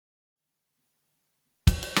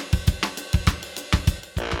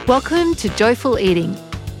Welcome to Joyful Eating.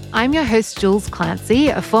 I'm your host, Jules Clancy,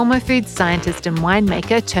 a former food scientist and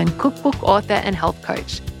winemaker turned cookbook author and health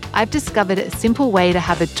coach. I've discovered a simple way to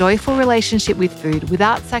have a joyful relationship with food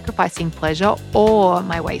without sacrificing pleasure or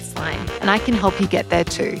my waistline, and I can help you get there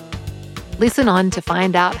too. Listen on to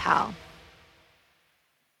find out how.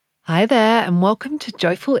 Hi there, and welcome to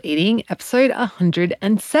Joyful Eating, episode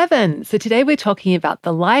 107. So today we're talking about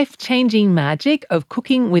the life-changing magic of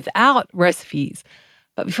cooking without recipes.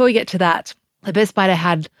 But before we get to that, the best bite I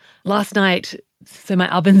had last night, so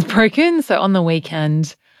my oven's broken. So on the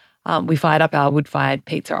weekend, we fired up our wood-fired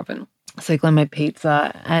pizza oven. So Glenn made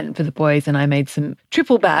pizza and for the boys, and I made some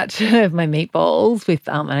triple batch of my meatballs with,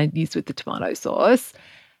 and I used with the tomato sauce,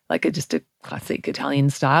 just a classic Italian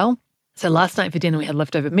style. So last night for dinner, we had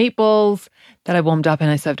leftover meatballs that I warmed up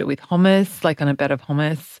and I served it with hummus, on a bed of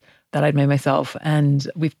hummus that I'd made myself,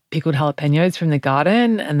 and with pickled jalapenos from the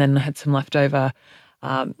garden. And then I had some leftover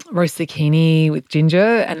roast zucchini with ginger,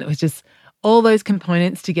 and it was just all those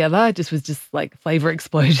components together. Was flavor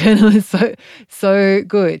explosion. It was so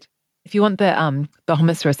good. If you want the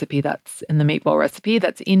hummus recipe that's in the meatball recipe,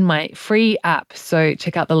 that's in my free app. So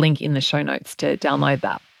check out the link in the show notes to download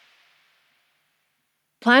that.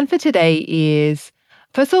 Plan for today is,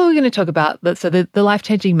 first of all, we're going to talk about the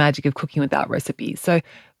life-changing magic of cooking without recipes. So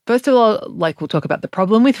first of all, we'll talk about the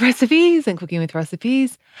problem with recipes and cooking with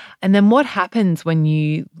recipes, and then what happens when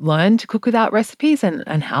you learn to cook without recipes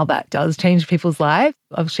and how that does change people's lives.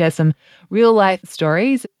 I'll share some real life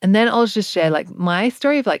stories, and then I'll just share my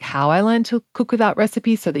story of how I learned to cook without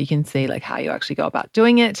recipes so that you can see how you actually go about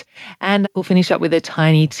doing it. And we'll finish up with a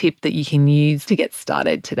tiny tip that you can use to get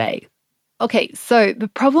started today. Okay, so the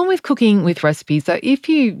problem with cooking with recipes, so if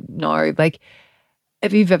you know,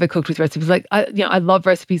 if you've ever cooked with recipes, I love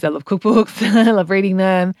recipes, I love cookbooks, I love reading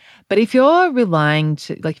them. But if you're relying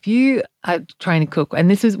to, if you are trying to cook, and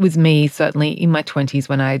this was me certainly in my 20s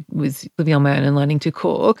when I was living on my own and learning to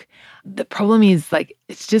cook, the problem is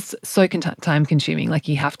it's just so time consuming.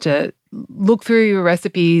 You have to look through your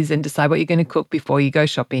recipes and decide what you're going to cook before you go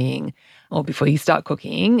shopping or before you start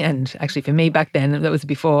cooking. And actually for me back then, that was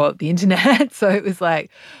before the internet. So it was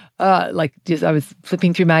I was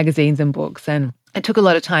flipping through magazines and books, and it took a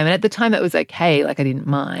lot of time. And at the time it was okay, I didn't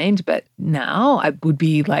mind. But now I would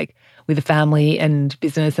be with a family and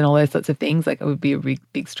business and all those sorts of things, it would be a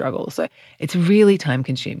big struggle. So it's really time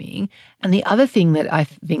consuming. And the other thing that I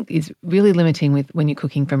think is really limiting with when you're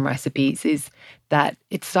cooking from recipes is that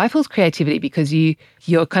it stifles creativity because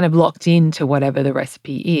you're kind of locked into whatever the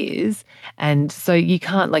recipe is. And so you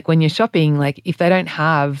can't, when you're shopping, if they don't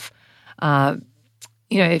have,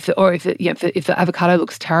 if the avocado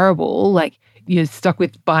looks terrible, you're stuck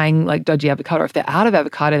with buying dodgy avocado. If they're out of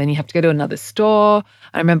avocado, then you have to go to another store.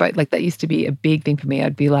 I remember that used to be a big thing for me.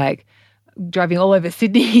 I'd be driving all over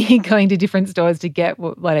Sydney, going to different stores to get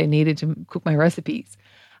what I needed to cook my recipes.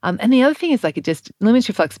 And the other thing is it just limits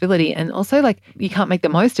your flexibility, and also you can't make the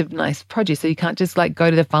most of nice produce. So you can't just go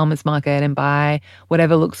to the farmer's market and buy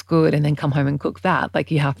whatever looks good and then come home and cook that.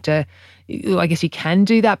 You have to, I guess you can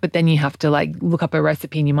do that, but then you have to look up a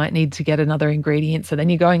recipe and you might need to get another ingredient. So then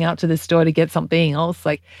you're going out to the store to get something else.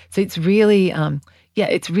 So it's really,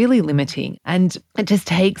 it's really limiting, and it just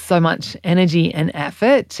takes so much energy and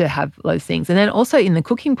effort to have those things. And then also in the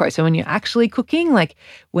cooking process, when you're actually cooking,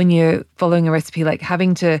 when you're following a recipe,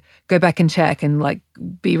 having to go back and check and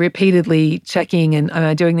be repeatedly checking, and am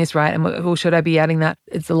I doing this right? And should I be adding that?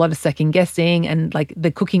 It's a lot of second guessing, and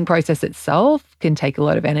the cooking process itself can take a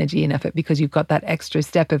lot of energy and effort because you've got that extra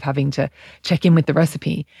step of having to check in with the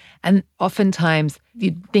recipe. And oftentimes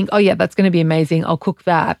you think, oh yeah, that's going to be amazing, I'll cook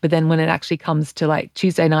that. But then when it actually comes to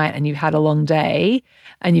Tuesday night and you've had a long day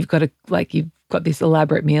and you've got you've got this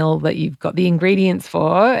elaborate meal that you've got the ingredients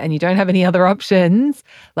for and you don't have any other options,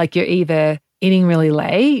 you're either eating really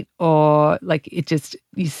late or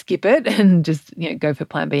you skip it and just go for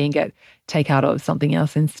plan B and get takeout or something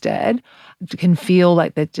else instead. It can feel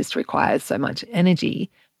that just requires so much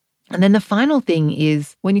energy. And then the final thing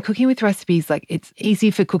is when you're cooking with recipes, it's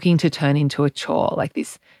easy for cooking to turn into a chore,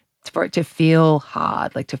 for it to feel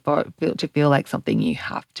hard, to feel like something you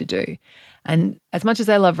have to do. And as much as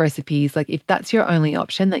I love recipes, if that's your only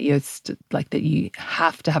option, that that you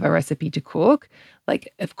have to have a recipe to cook,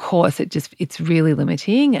 of course it's really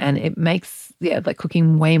limiting, and it makes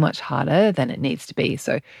cooking way much harder than it needs to be.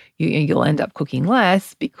 So you'll end up cooking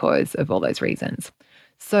less because of all those reasons.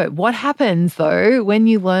 So what happens though when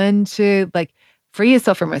you learn to free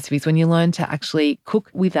yourself from recipes, when you learn to actually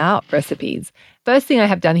cook without recipes? First thing I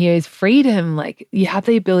have done here is freedom. You have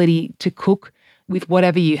the ability to cook with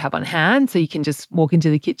whatever you have on hand. So you can just walk into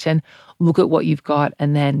the kitchen, look at what you've got,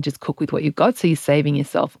 and then just cook with what you've got. So you're saving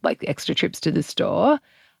yourself like extra trips to the store.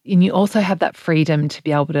 And you also have that freedom to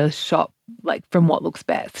be able to shop like from what looks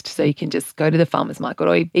best. So you can just go to the farmer's market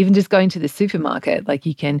or even just go into the supermarket. Like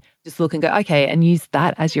you can just look and go, okay, and use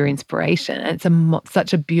that as your inspiration. And it's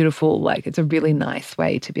such a beautiful, like it's a really nice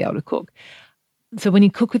way to be able to cook. So when you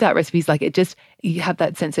cook without recipes, like you have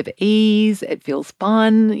that sense of ease. It feels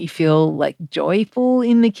fun. You feel like joyful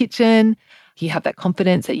in the kitchen. You have that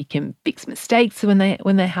confidence that you can fix mistakes when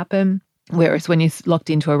they happen. Whereas when you're locked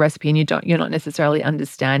into a recipe and you're not necessarily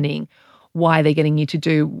understanding why they're getting you to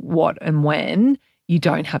do what and when, you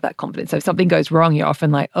don't have that confidence. So if something goes wrong, you're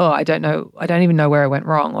often like, oh, I don't know. I don't even know where I went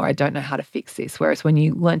wrong, or I don't know how to fix this. Whereas when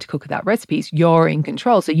you learn to cook without recipes, you're in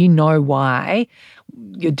control. So you know why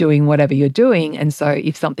you're doing whatever you're doing. And so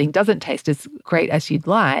if something doesn't taste as great as you'd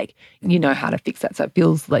like, you know how to fix that. So it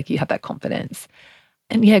feels like you have that confidence.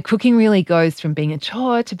 And yeah, cooking really goes from being a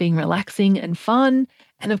chore to being relaxing and fun.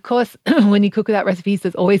 And of course, when you cook without recipes,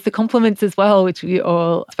 there's always the compliments as well, which we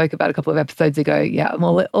all spoke about a couple of episodes ago. Yeah, I'm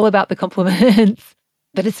all about the compliments.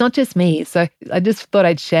 But it's not just me. So I just thought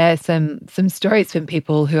I'd share some stories from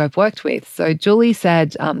people who I've worked with. So Julie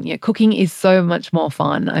said, cooking is so much more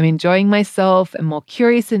fun. I'm enjoying myself and more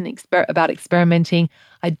curious and about experimenting.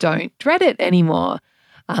 I don't dread it anymore.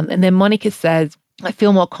 And then Monica says, I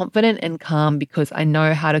feel more confident and calm because I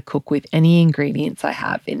know how to cook with any ingredients I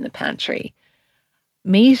have in the pantry.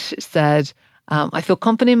 Mish said, I feel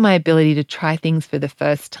confident in my ability to try things for the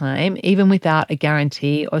first time, even without a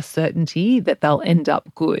guarantee or certainty that they'll end up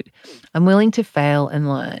good. I'm willing to fail and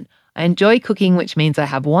learn. I enjoy cooking, which means I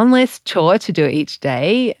have one less chore to do each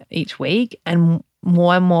day, each week, and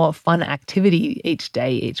more fun activity each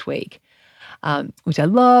day, each week, which I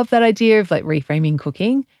love that idea of like reframing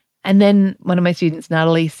cooking. And then one of my students,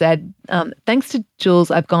 Natalie, said, thanks to Jules,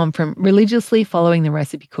 I've gone from religiously following the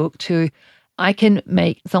recipe cook to I can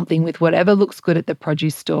make something with whatever looks good at the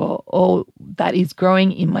produce store or that is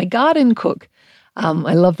growing in my garden cook.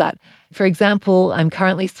 I love that. For example, I'm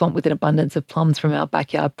currently swamped with an abundance of plums from our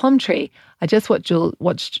backyard plum tree. I just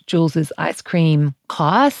watched Jules's ice cream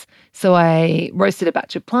class. So I roasted a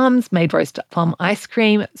batch of plums, made roast plum ice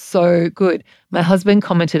cream. So good. My husband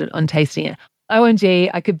commented on tasting it. OMG,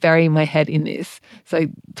 I could bury my head in this. So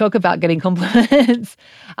talk about getting compliments.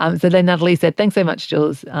 So then Natalie said, thanks so much,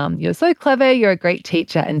 Jules. You're so clever. You're a great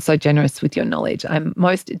teacher and so generous with your knowledge. I'm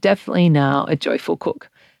most definitely now a joyful cook.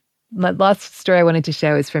 My last story I wanted to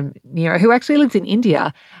share was from Neera, who actually lives in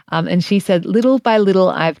India. And she said, little by little,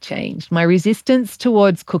 I've changed. My resistance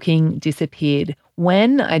towards cooking disappeared.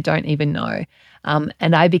 When? I don't even know.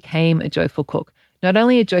 And I became a joyful cook. Not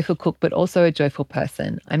only a joyful cook, but also a joyful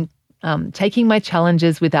person. I'm taking my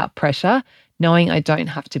challenges without pressure, knowing I don't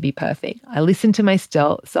have to be perfect. I listen to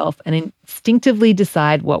myself and instinctively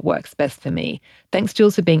decide what works best for me. Thanks,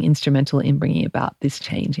 Jules, for being instrumental in bringing about this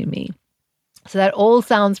change in me. So that all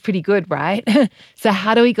sounds pretty good, right? So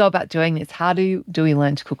how do we go about doing this? How do we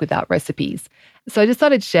learn to cook without recipes? So I just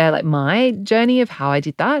thought I'd share like my journey of how I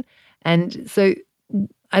did that. And so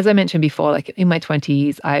as I mentioned before, like in my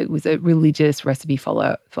 20s, I was a religious recipe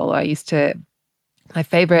follower. My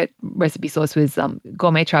favorite recipe source was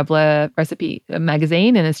Gourmet Traveller recipe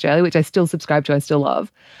magazine in Australia, which I still subscribe to, I still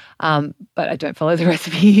love. But I don't follow the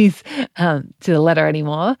recipes to the letter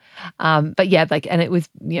anymore. But yeah, and it was,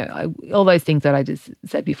 all those things that I just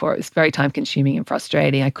said before, it was very time consuming and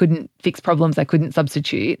frustrating. I couldn't fix problems. I couldn't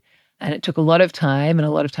substitute. And it took a lot of time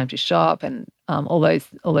to shop and all those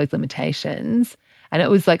limitations. And it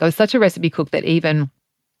was like, I was such a recipe cook that even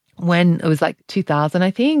when it was like 2000,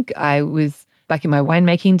 I think, I was back in my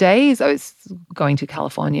winemaking days, I was going to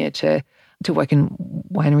California to work in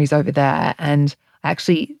wineries over there. And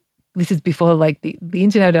actually, this is before like the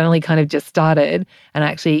internet only kind of just started. And I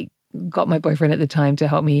actually got my boyfriend at the time to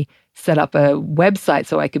help me set up a website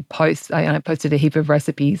so I could post. I posted a heap of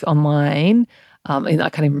recipes online. And I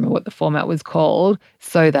can't even remember what the format was called,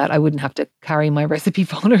 so that I wouldn't have to carry my recipe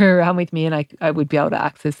folder around with me and I would be able to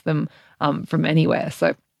access them from anywhere.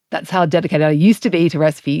 So that's how dedicated I used to be to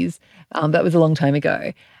recipes. That was a long time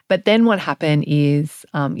ago. But then what happened is,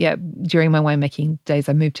 during my winemaking days,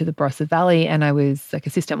 I moved to the Barossa Valley and I was like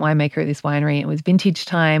assistant winemaker at this winery. It was vintage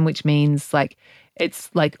time, which means like it's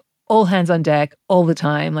like all hands on deck all the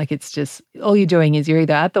time. Like it's just all you're doing is you're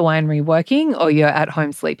either at the winery working or you're at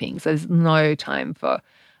home sleeping. So there's no time for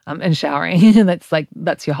and showering.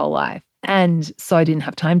 That's your whole life. And so I didn't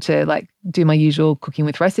have time to like do my usual cooking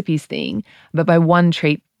with recipes thing. But my one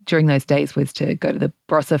treat during those days was to go to the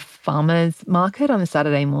Barossa Farmers Market on a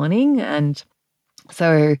Saturday morning. And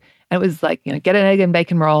so And it was like, get an egg and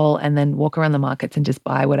bacon roll and then walk around the markets and just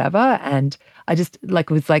buy whatever. And I just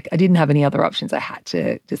I didn't have any other options. I had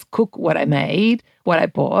to just cook what I made, what I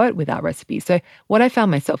bought without recipes. So what I found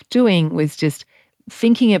myself doing was just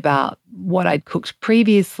thinking about what I'd cooked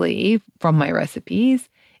previously from my recipes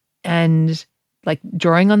and like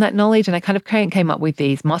drawing on that knowledge. And I kind of came up with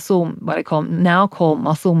these what I call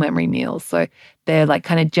muscle memory meals. So they're like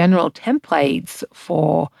kind of general templates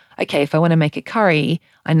for, okay, if I want to make a curry,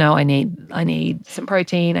 I know I need some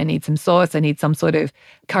protein, I need some sauce, I need some sort of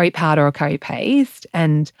curry powder or curry paste,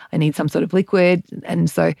 and I need some sort of liquid. And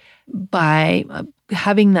so by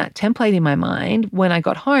having that template in my mind, when I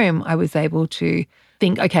got home, I was able to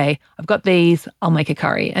think, okay, I've got these, I'll make a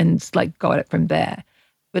curry, and like go at it from there.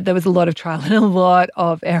 But there was a lot of trial and a lot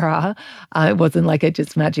of error. It wasn't like it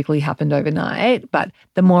just magically happened overnight. But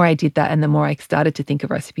the more I did that and the more I started to think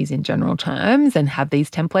of recipes in general terms and have these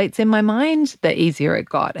templates in my mind, the easier it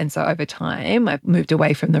got. And so over time, I moved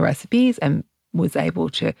away from the recipes and was able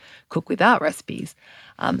to cook without recipes.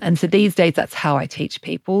 And so these days, that's how I teach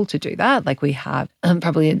people to do that. Like we have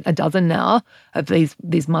probably a dozen now of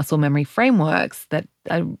these muscle memory frameworks that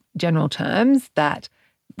are general terms that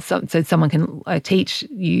so someone can teach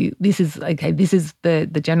you, this is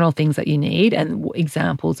the general things that you need and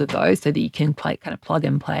examples of those so that you can kind of plug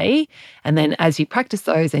and play. And then as you practice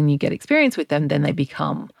those and you get experience with them, then they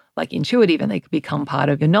become like intuitive and they become part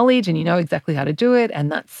of your knowledge and you know exactly how to do it. And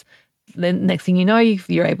that's the next thing you know,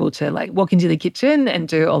 you're able to like walk into the kitchen and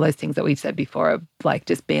do all those things that we said before of like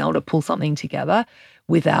just being able to pull something together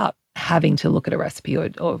without having to look at a recipe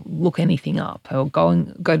or look anything up or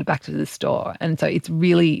go back to the store. And so it's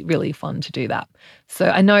really, really fun to do that. So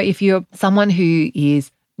I know if you're someone who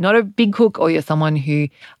is not a big cook or you're someone who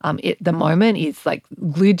at the moment is like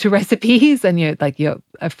glued to recipes and you're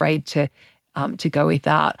afraid to go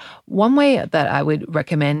without, one way that I would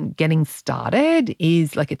recommend getting started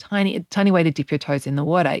is like a tiny way to dip your toes in the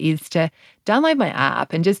water is to download my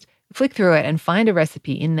app and just flick through it and find a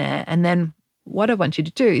recipe in there. And then what I want you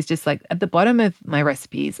to do is just like at the bottom of my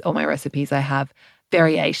recipes, I have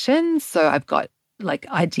variations. So I've got like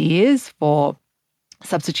ideas for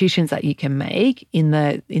substitutions that you can make in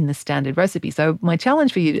the standard recipe. So my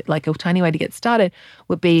challenge for you, like a tiny way to get started,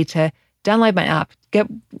 would be to download my app,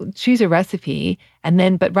 choose a recipe, and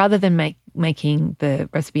then, but rather than making the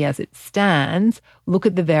recipe as it stands, look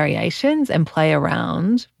at the variations and play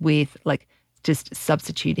around with like just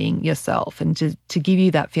substituting yourself and to give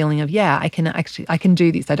you that feeling of, yeah, I can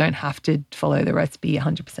do this. I don't have to follow the recipe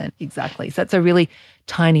 100% exactly. So that's a really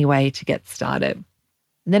tiny way to get started.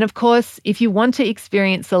 And then, of course, if you want to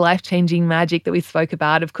experience the life-changing magic that we spoke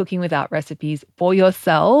about of cooking without recipes for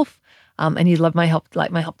yourself, and you'd love my help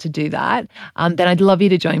to do that, then I'd love you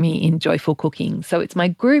to join me in Joyful Cooking. So it's my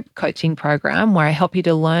group coaching program where I help you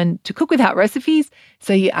to learn to cook without recipes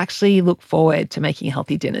so you actually look forward to making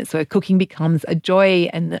healthy dinners. So cooking becomes a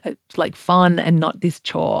joy and like fun and not this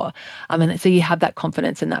chore. And so you have that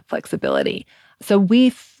confidence and that flexibility. So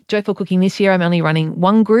with Joyful Cooking this year, I'm only running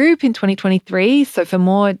one group in 2023. So for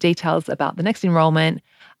more details about the next enrollment,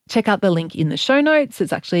 check out the link in the show notes.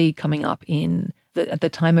 It's actually coming up at the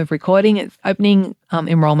time of recording. It's opening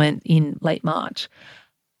enrollment in late March.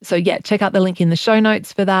 So yeah, check out the link in the show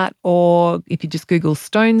notes for that. Or if you just Google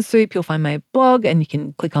Stone Soup, you'll find my blog and you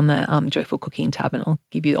can click on the Joyful Cooking tab and I'll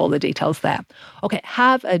give you all the details there. Okay,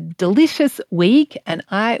 have a delicious week and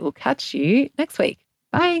I will catch you next week.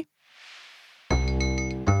 Bye.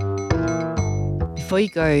 Before you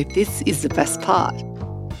go, this is the best part.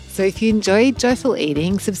 So if you enjoyed Joyful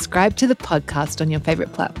Eating, subscribe to the podcast on your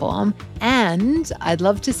favorite platform. And I'd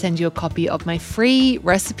love to send you a copy of my free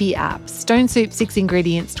recipe app, Stone Soup 6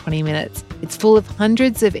 Ingredients, 20 Minutes. It's full of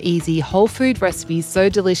hundreds of easy whole food recipes so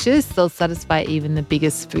delicious they'll satisfy even the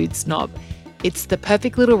biggest food snob. It's the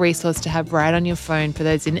perfect little resource to have right on your phone for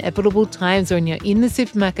those inevitable times when you're in the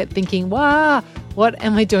supermarket thinking, wow, what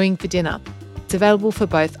am I doing for dinner? It's available for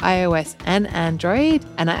both iOS and Android,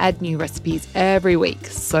 and I add new recipes every week,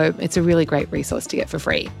 so it's a really great resource to get for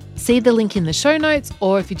free. See the link in the show notes,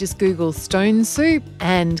 or if you just Google Stone Soup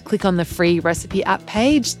and click on the free recipe app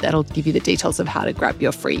page, that'll give you the details of how to grab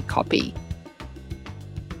your free copy.